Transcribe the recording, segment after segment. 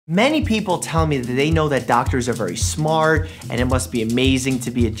Many people tell me that they know that doctors are very smart and it must be amazing to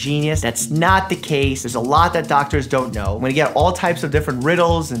be a genius. That's not the case. There's a lot that doctors don't know. I'm gonna get all types of different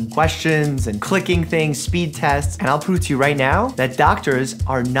riddles and questions and clicking things, speed tests, and I'll prove to you right now that doctors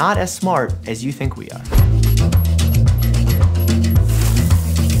are not as smart as you think we are.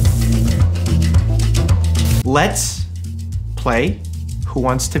 Let's play Who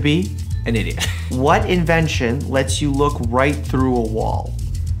Wants to Be an Idiot? What invention lets you look right through a wall?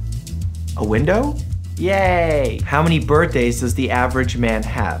 A window? Yay! How many birthdays does the average man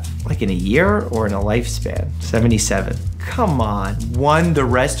have? Like in a year or in a lifespan? 77. Come on. One, the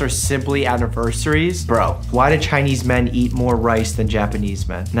rest are simply anniversaries? Bro, why do Chinese men eat more rice than Japanese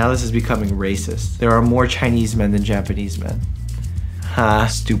men? Now this is becoming racist. There are more Chinese men than Japanese men. Ha,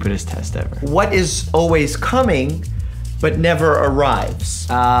 stupidest test ever. What is always coming but never arrives?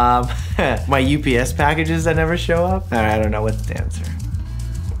 My UPS packages that never show up? All right, I don't know what's the answer.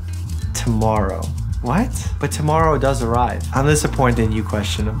 Tomorrow. What? But tomorrow does arrive. I'm disappointed in you,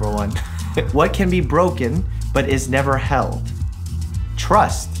 question number one. What can be broken but is never held?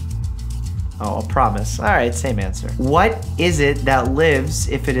 Trust. Oh, a promise. All right, same answer. What is it that lives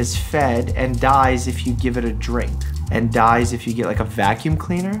if it is fed and dies if you give it a drink? And dies if you get like a vacuum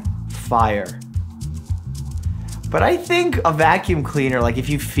cleaner? Fire. But I think a vacuum cleaner, like if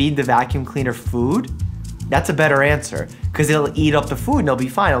you feed the vacuum cleaner food, that's a better answer because it'll eat up the food and it'll be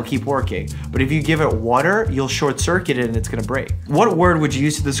fine, it'll keep working. But if you give it water, you'll short circuit it and it's gonna break. What word would you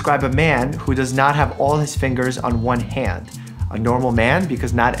use to describe a man who does not have all his fingers on one hand? A normal man,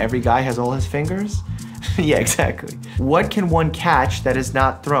 because not every guy has all his fingers? Yeah, exactly. What can one catch that is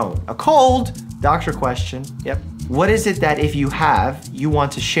not thrown? A cold, doctor question, yep. What is it that if you have, you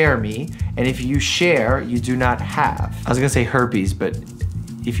want to share me, and if you share, you do not have? I was gonna say herpes, but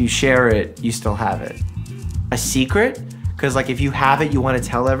if you share it, you still have it. A secret? Because like if you have it, you want to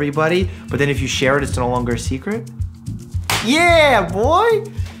tell everybody, but then if you share it, it's no longer a secret? Yeah, boy!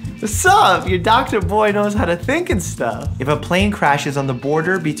 What's up? Your doctor boy knows how to think and stuff. If a plane crashes on the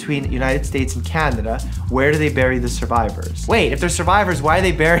border between the United States and Canada, where do they bury the survivors? Wait, if they're survivors, why are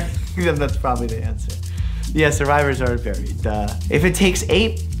they burying them? That's probably the answer. Yeah, survivors aren't buried, duh. If it takes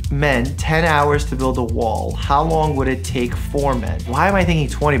 8 men 10 hours to build a wall, how long would it take 4 men? Why am I thinking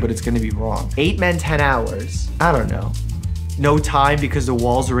 20, but it's gonna be wrong? 8 men, 10 hours. I don't know. No time because the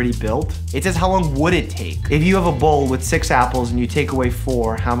wall's already built? It says how long would it take? If you have a bowl with 6 apples and you take away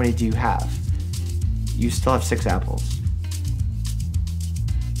 4, how many do you have? You still have 6 apples.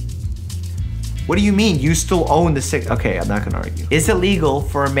 What do you mean? You still own the 6? Okay, I'm not gonna argue. Is it legal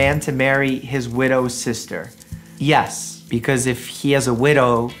for a man to marry his widow's sister? Yes, because if he has a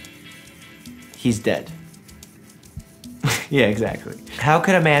widow, he's dead. Yeah, exactly. How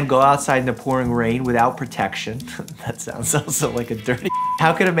could a man go outside in the pouring rain without protection? That sounds also like a dirty.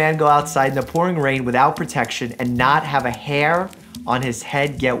 How could a man go outside in the pouring rain without protection and not have a hair on his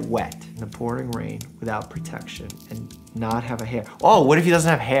head get wet? In the pouring rain without protection and not have a hair. Oh, what if he doesn't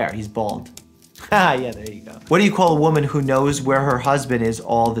have hair? He's bald. Ah, yeah, there you go. What do you call a woman who knows where her husband is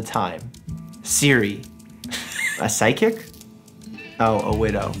all the time? Siri. A psychic? Oh, a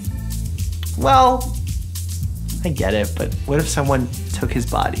widow. Well, I get it, but what if someone took his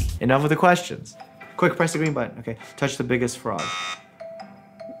body? Enough with the questions. Quick, press the green button. Okay, touch the biggest frog.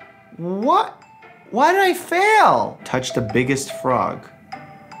 What? Why did I fail? Touch the biggest frog.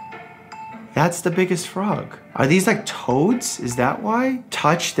 That's the biggest frog. Are these like toads? Is that why?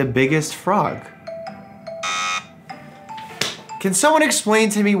 Touch the biggest frog. Can someone explain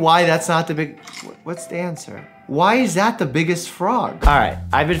to me why that's not the big, what's the answer? Why is that the biggest frog? All right,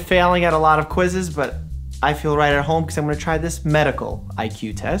 I've been failing at a lot of quizzes, but I feel right at home because I'm gonna try this medical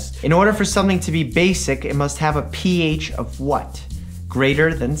IQ test. In order for something to be basic, it must have a pH of what?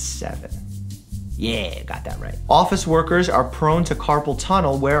 Greater than 7. Yeah, got that right. Office workers are prone to carpal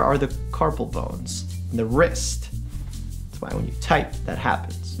tunnel. Where are the carpal bones? In the wrist. That's why when you type, that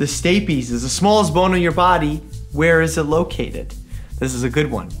happens. The stapes is the smallest bone in your body. Where is it located? This is a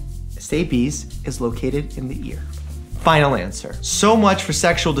good one. Stapes is located in the ear. Final answer. So much for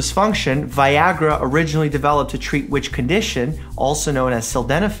sexual dysfunction. Viagra originally developed to treat which condition, also known as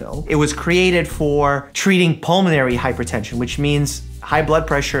sildenafil. It was created for treating pulmonary hypertension, which means high blood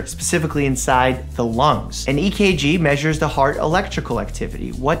pressure specifically inside the lungs. An EKG measures the heart electrical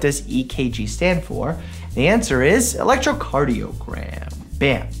activity. What does EKG stand for? The answer is electrocardiogram.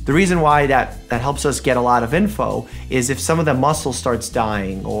 Bam. The reason why that helps us get a lot of info is if some of the muscle starts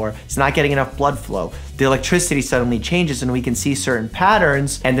dying or it's not getting enough blood flow, the electricity suddenly changes and we can see certain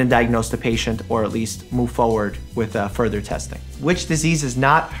patterns and then diagnose the patient or at least move forward with further testing. Which disease is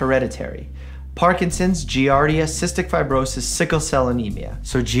not hereditary? Parkinson's, Giardia, cystic fibrosis, sickle cell anemia.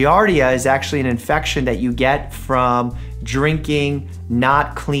 So Giardia is actually an infection that you get from drinking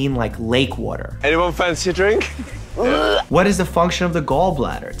not clean like lake water. Anyone fancy a drink? What is the function of the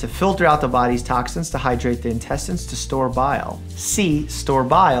gallbladder? To filter out the body's toxins, to hydrate the intestines, to store bile. C, store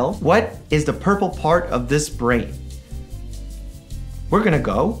bile. What is the purple part of this brain? We're gonna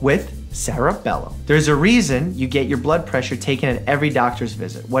go with cerebellum. There's a reason you get your blood pressure taken at every doctor's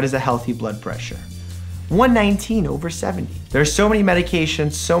visit. What is a healthy blood pressure? 119/70. There's so many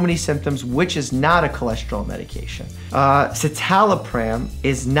medications, so many symptoms. Which is not a cholesterol medication? Citalopram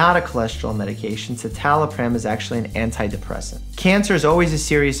is not a cholesterol medication. Citalopram is actually an antidepressant. Cancer is always a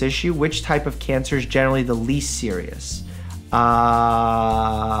serious issue. Which type of cancer is generally the least serious? Basal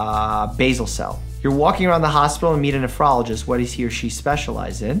cell. You're walking around the hospital and meet a nephrologist. What does he or she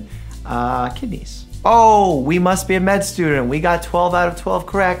specialize in? Kidneys. Oh, we must be a med student. We got 12 out of 12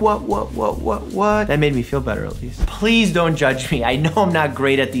 correct. What? That made me feel better at least. Please don't judge me. I know I'm not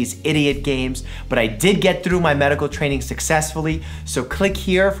great at these idiot games, but I did get through my medical training successfully. So click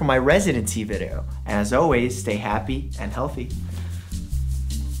here for my residency video. And as always, stay happy and healthy.